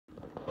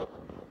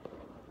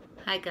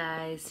Hi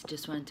guys,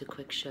 just wanted to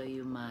quick show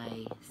you my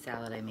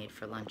salad I made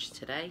for lunch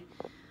today.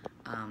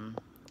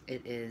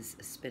 It is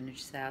a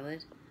spinach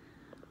salad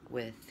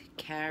with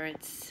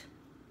carrots,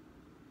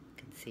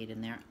 you can see it in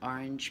there,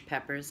 orange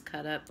peppers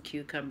cut up,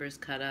 cucumbers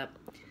cut up,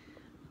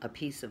 a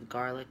piece of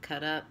garlic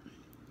cut up,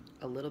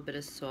 a little bit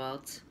of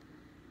salt,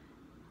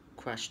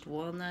 crushed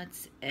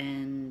walnuts,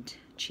 and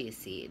chia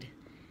seed.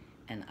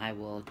 And I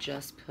will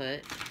just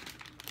put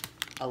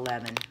a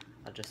lemon,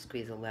 I'll just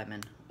squeeze a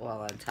lemon all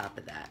on top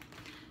of that.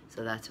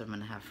 So that's what I'm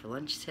going to have for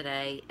lunch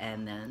today,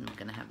 and then I'm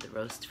going to have the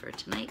roast for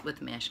tonight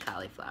with mashed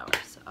cauliflower.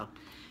 So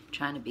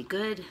trying to be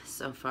good.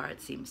 So far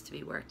it seems to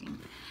be working.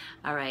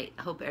 All right,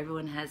 hope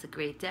everyone has a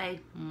great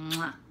day.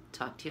 Mwah.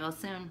 Talk to you all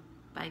soon.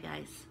 Bye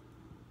guys.